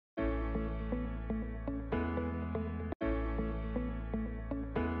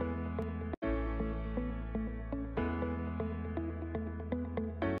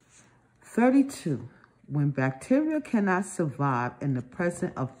32. When bacteria cannot survive in the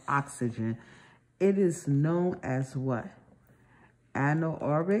presence of oxygen, it is known as what?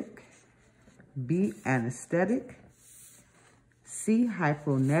 Anaerobic, B, anesthetic, C,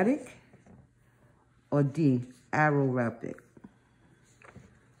 hyponetic, or D, aerobic.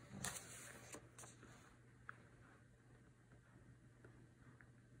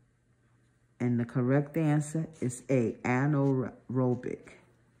 And the correct answer is A, anaerobic.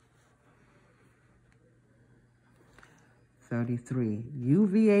 33.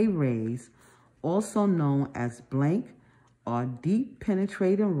 UVA rays, also known as blank, are deep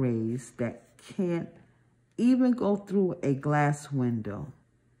penetrating rays that can't even go through a glass window.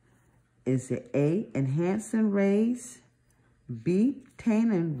 Is it A, enhancing rays, B,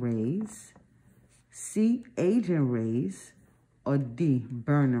 tanning rays, C, aging rays, or D,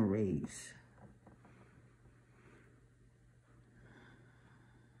 burning rays?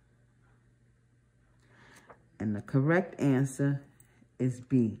 And the correct answer is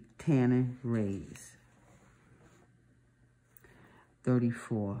B, tanning rays.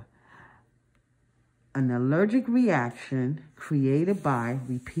 34. An allergic reaction created by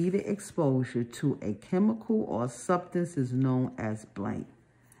repeated exposure to a chemical or substance is known as blank.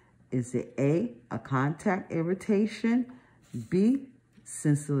 Is it A, a contact irritation, B,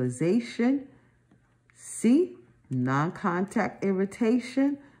 sensitization, C, non-contact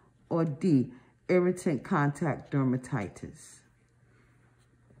irritation, or D, irritant contact dermatitis?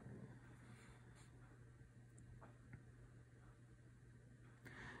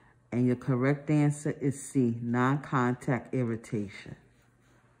 And your correct answer is C, non-contact irritation.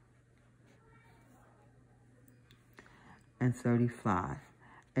 And 35.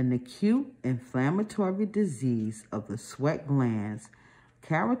 An acute inflammatory disease of the sweat glands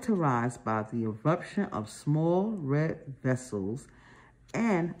characterized by the eruption of small red vessels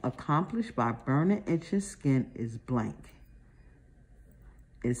and accomplished by burning itching skin is blank.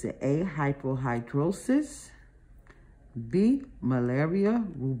 Is it A, hyperhidrosis, B, malaria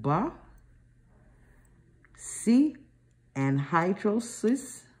rubra, C,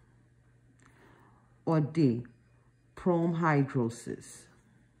 anhidrosis, or D, promhidrosis?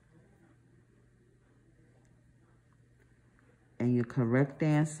 And your correct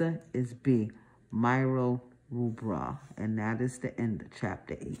answer is B, myro-rubra. And that is the end of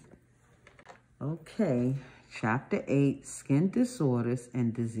Chapter 8. Okay, Chapter 8, Skin Disorders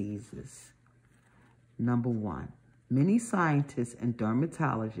and Diseases. Number 1. Many scientists and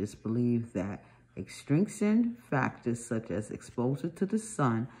dermatologists believe that extrinsic factors such as exposure to the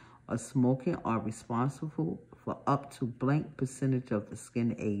sun or smoking are responsible for up to blank percentage of the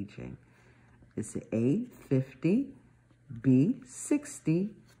skin aging. Is it A, 50, B, 60,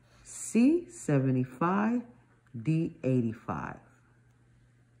 C, 75, D, 85?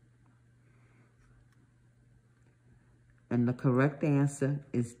 And the correct answer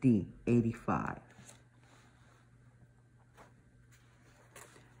is D, 85.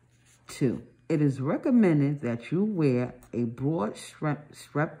 2. It is recommended that you wear a broad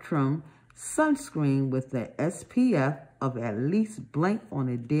spectrum sunscreen with an SPF of at least blank on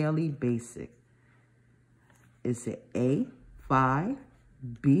a daily basis. Is it A, 5,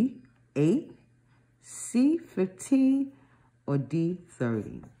 B, 8, C, 15, or D,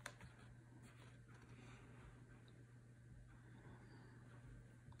 30?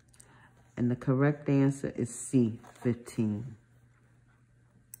 And the correct answer is C, 15.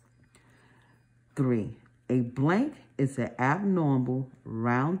 3. A blank is an abnormal,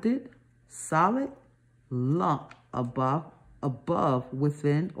 rounded, solid lump above,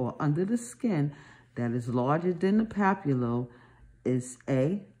 within, or under the skin that is larger than the papilla. Is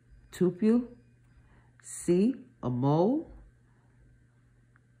A, tupule, C, a mole,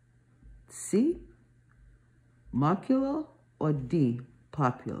 C, macula, or D,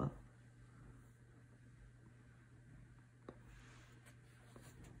 papilla?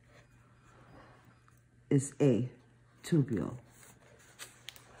 Is A, tubule.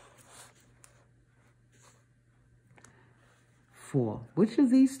 4. Which of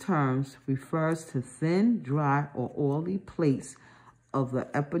these terms refers to thin, dry, or oily plates of the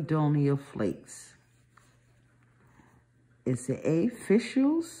epidermal flakes? Is it A,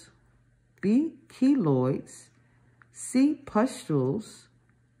 fistulas, B, keloids, C, pustules,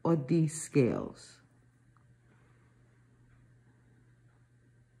 or D, scales?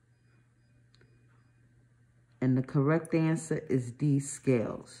 And the correct answer is D,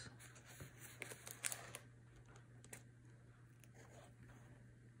 scales.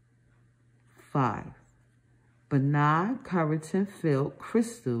 5. Benign keratin-filled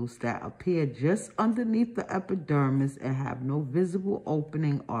crystals that appear just underneath the epidermis and have no visible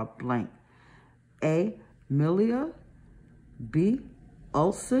opening are blank. A, milia, B,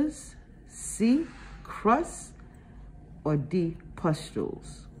 ulcers, C, crust, or D,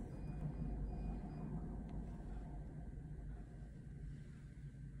 pustules?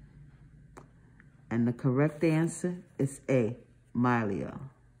 And the correct answer is A, milia.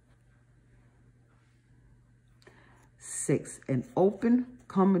 6. An open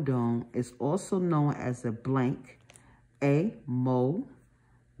comedone is also known as a blank. A, mole,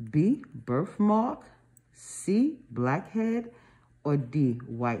 B, birthmark, C, blackhead, or D,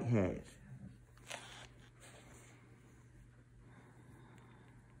 whitehead?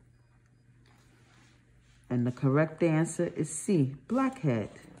 And the correct answer is C, blackhead.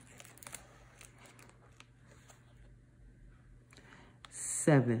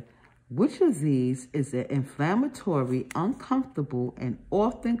 7. Which of these is an inflammatory, uncomfortable, and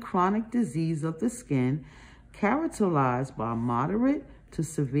often chronic disease of the skin characterized by moderate to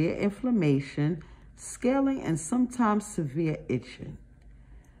severe inflammation, scaling, and sometimes severe itching?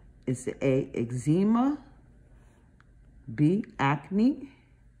 Is it A, eczema, B, acne,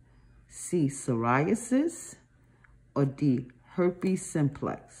 C, psoriasis, or D, herpes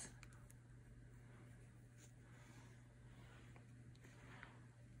simplex?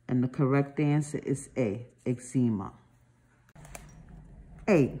 And the correct answer is A, eczema.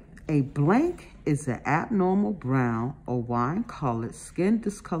 8. A blank is an abnormal brown or wine-colored skin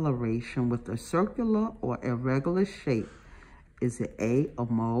discoloration with a circular or irregular shape. Is it A, a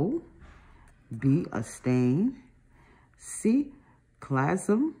mole, B, a stain, C,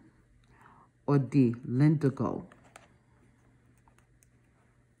 chasm, or D, lindigo?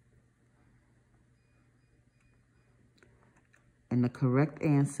 And the correct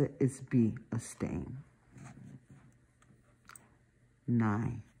answer is B, a stain.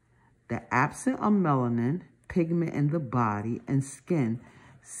 9. The absence of melanin, pigment in the body and skin,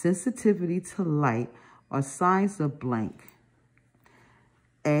 sensitivity to light are signs of blank.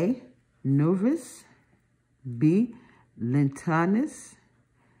 A, nevus, B, lentinus,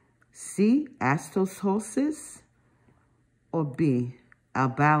 C, astrososis, or B,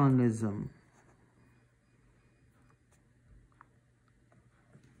 albinism?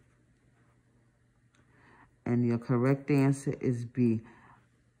 And your correct answer is B,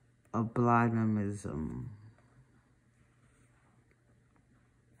 albinism.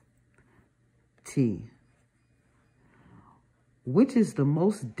 T. Which is the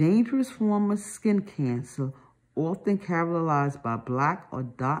most dangerous form of skin cancer, often characterized by black or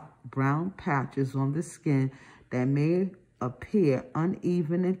dark brown patches on the skin that may appear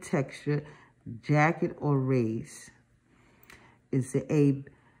uneven in texture, jagged, or raised? Is it A,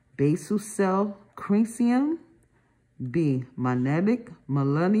 basal cell carcinoma, B, magnetic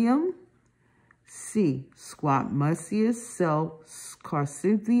melanoma, C, squamous cell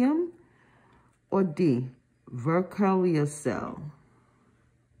carcinoma, or D, Verklemia cell?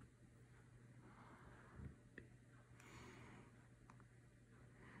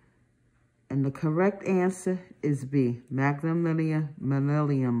 And the correct answer is B, magnetic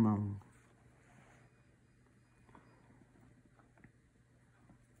melanoma.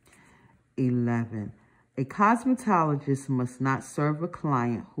 11. A cosmetologist must not serve a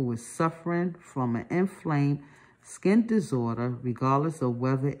client who is suffering from an inflamed skin disorder, regardless of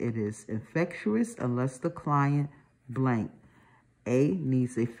whether it is infectious, unless the client blank. A,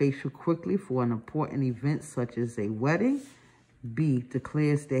 needs a facial quickly for an important event such as a wedding. B,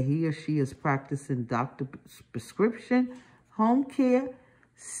 declares that he or she is practicing doctor's prescription home care.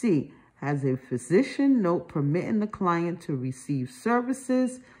 C, has a physician note permitting the client to receive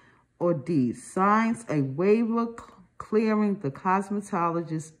services. Or D, signs a waiver clearing the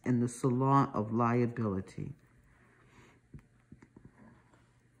cosmetologist and the salon of liability.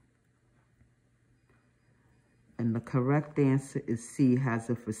 And the correct answer is C,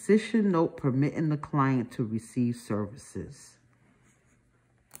 has a physician note permitting the client to receive services.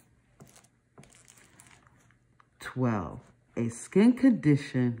 12. A skin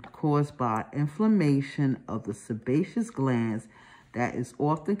condition caused by inflammation of the sebaceous glands that is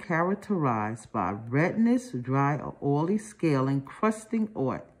often characterized by redness, dry or oily scaling, crusting,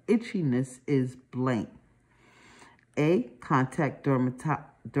 or itchiness is blank. A, contact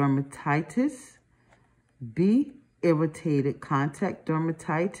dermatitis, B, irritated contact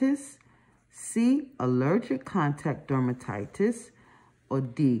dermatitis, C, allergic contact dermatitis, or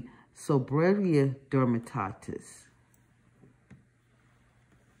D, seborrheic dermatitis.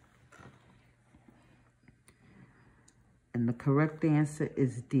 And the correct answer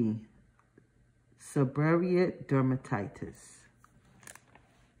is D, seborrheic dermatitis.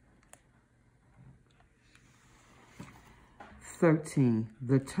 13.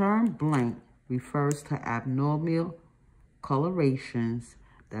 The term blank refers to abnormal colorations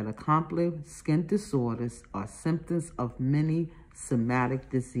that accompany skin disorders or symptoms of many somatic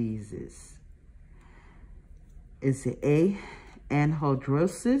diseases. Is it A,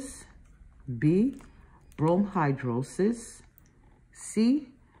 anhidrosis, B, bromhidrosis, C,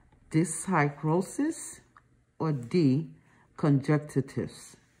 dyshigrosis, or D,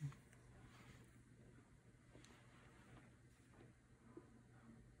 conjunctivitis?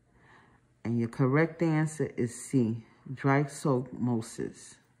 And your correct answer is C,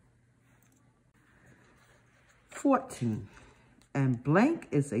 trichomosis. 14. And blank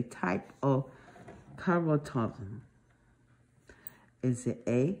is a type of keratosis. Is it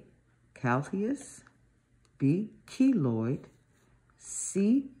A, calcareous, B, keloid,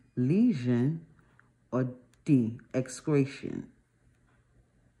 C, lesion, or D, excretion?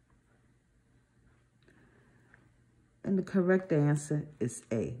 And the correct answer is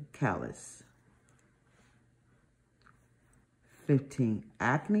A, callus. 15.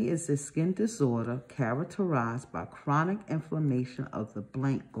 Acne is a skin disorder characterized by chronic inflammation of the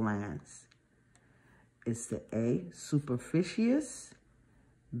blank glands. Is the A, superficious,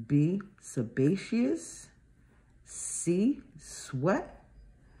 B, sebaceous, C, sweat,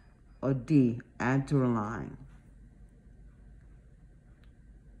 or D, adrenaline?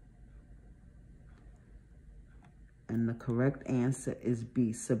 And the correct answer is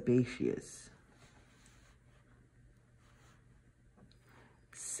B, sebaceous.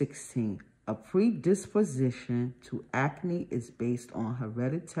 16. A predisposition to acne is based on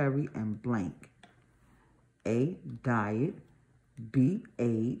hereditary and blank. A, diet, B,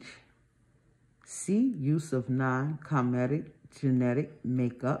 age, C, use of non-cosmetic genetic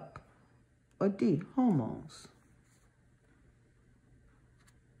makeup, or D, hormones.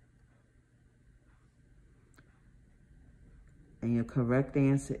 And your correct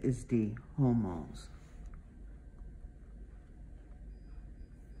answer is D, hormones.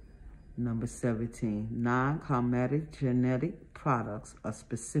 Number 17, non-cosmetic genetic products are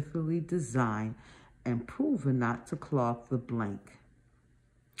specifically designed and proven not to clog the blank.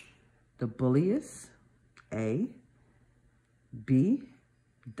 The bullius, A, B,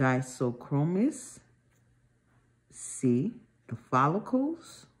 disochromis, C, the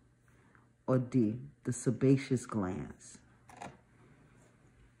follicles, or D, the sebaceous glands.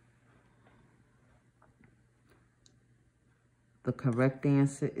 The correct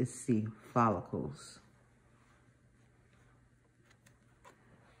answer is C, follicles.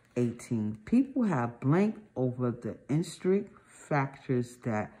 18. People have blank over the intrinsic factors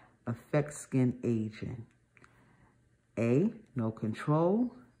that affect skin aging. A, no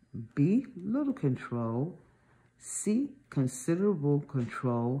control, B, little control, C, considerable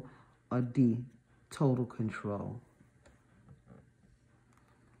control, or D, total control.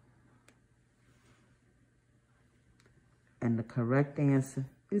 And the correct answer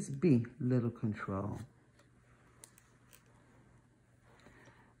is B, little control.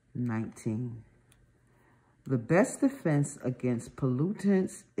 19. The best defense against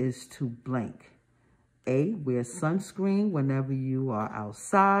pollutants is to blank. A, wear sunscreen whenever you are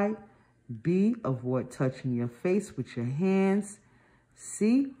outside. B, avoid touching your face with your hands.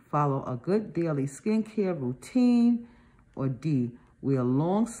 C, follow a good daily skincare routine. Or D, wear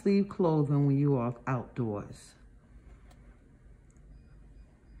long sleeve clothing when you are outdoors.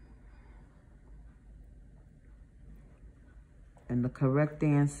 And the correct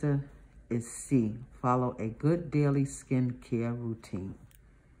answer is C, follow a good daily skincare routine.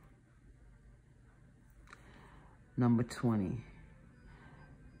 Number 20.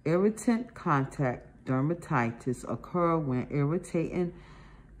 Irritant contact dermatitis occur when irritating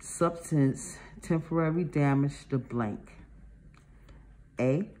substance temporarily damage the blank.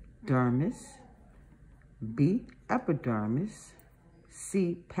 A, dermis, B, epidermis,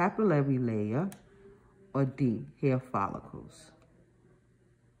 C, papillary layer, or D, hair follicles.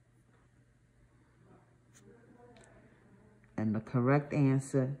 And the correct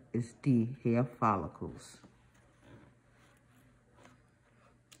answer is D, hair follicles.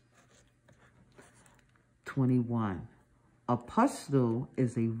 21. A pustule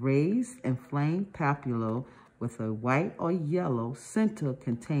is a raised, inflamed papule with a white or yellow center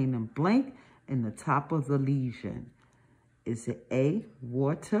containing blank in the top of the lesion. Is it A,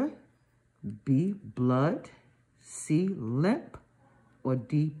 water, B, blood, C, lymph, or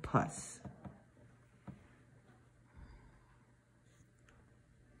D, pus?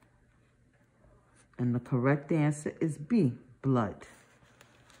 And the correct answer is B, blood.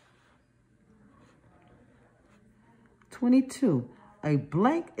 22. A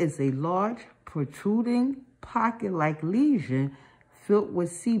blank is a large, protruding, pocket-like lesion filled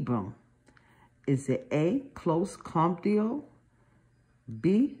with sebum. Is it A, close cordial,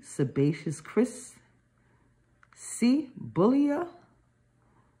 B, sebaceous cyst, C, bulia,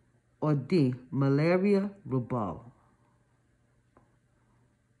 or D, malaria rubella?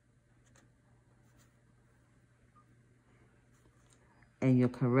 And your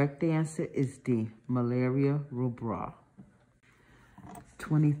correct answer is D, malaria rubella.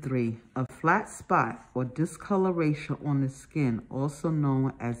 23. A flat spot or discoloration on the skin, also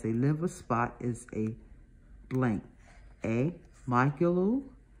known as a liver spot, is a blank. A, macula,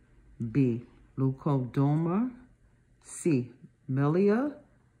 B, leukodoma, C, milia,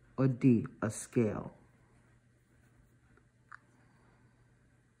 or D, a scale.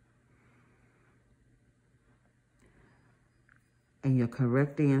 And your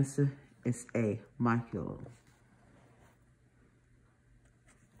correct answer is A, macula.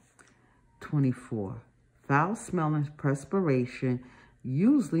 24. Foul-smelling perspiration,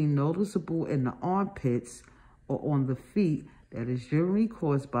 usually noticeable in the armpits or on the feet, that is generally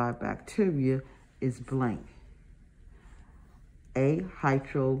caused by bacteria, is blank. A,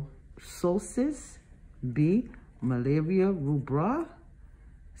 hydrososis, B, malaria rubella,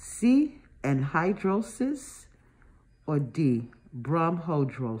 C, anhidrosis, or D,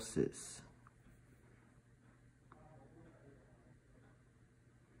 bronchodrosis.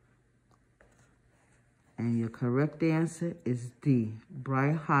 And your correct answer is D,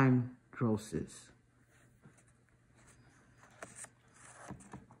 bronchodrosis.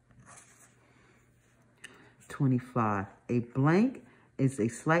 25. A blank is a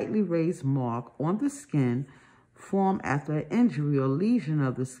slightly raised mark on the skin formed after an injury or lesion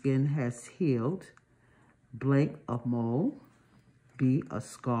of the skin has healed. Blank, a mole. B, a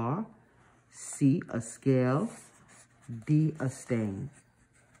scar. C, a scale. D, a stain.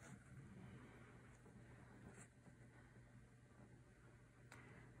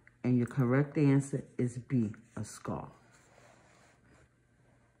 And your correct answer is B, a scar.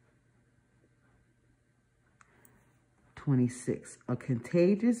 26. A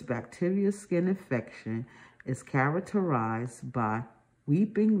contagious bacterial skin infection is characterized by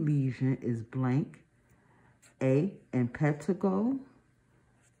weeping lesion is blank. A, impetigo.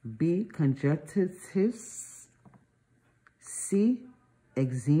 B, conjunctivitis. C,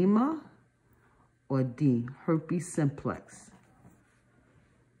 eczema. Or D, herpes simplex.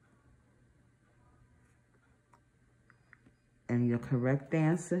 And your correct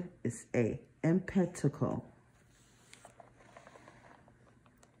answer is A, impetigo.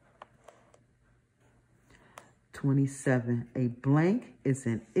 27. A blank is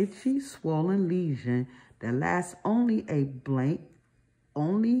an itchy, swollen lesion that lasts only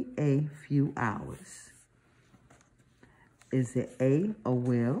a few hours. Is it A, a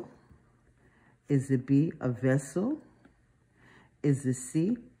welt? Is it B, a vessel? Is it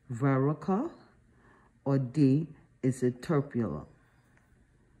C, verruca? Or D, is it tubercle?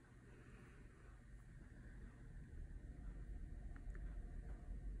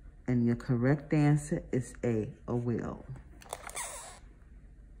 And your correct answer is A, a welt.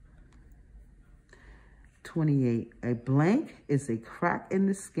 28. A blank is a crack in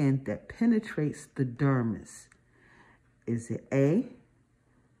the skin that penetrates the dermis. Is it A,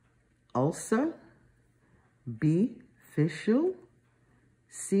 ulcer? B, fissure?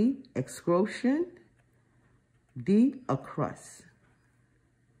 C, excrotion? D, a crust?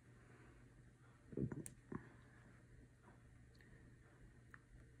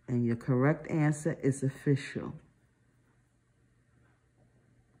 And your correct answer is official.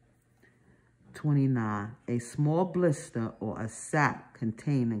 29. A small blister or a sac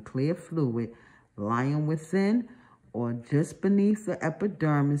containing clear fluid lying within or just beneath the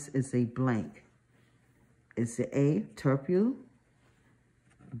epidermis is a blank. Is it A, tubercle?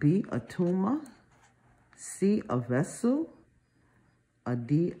 B, a tumor? C, a vessel? Or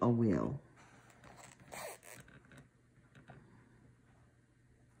D, a welt?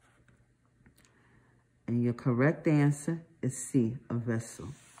 And your correct answer is C, a vessel.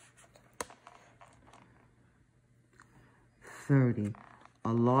 30.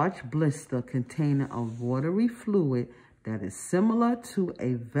 A large blister containing a watery fluid that is similar to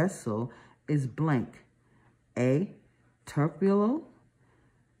a vessel is blank. A, tubercle.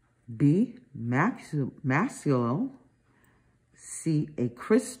 B, macular. C, a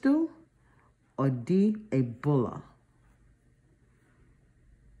crystal. Or D, a bulla.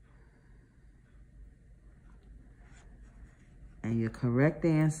 And your correct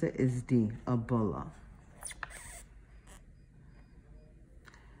answer is D, a bulla.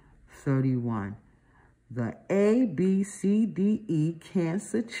 31. The ABCDE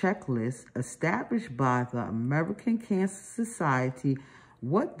cancer checklist established by the American Cancer Society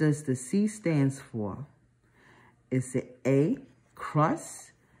What does the C stands for? Is it A,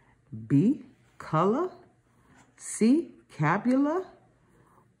 crust, B, color, C, cabula,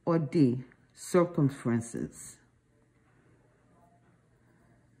 or D, circumferences?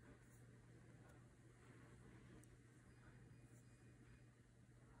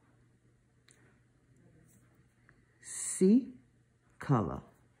 C, color.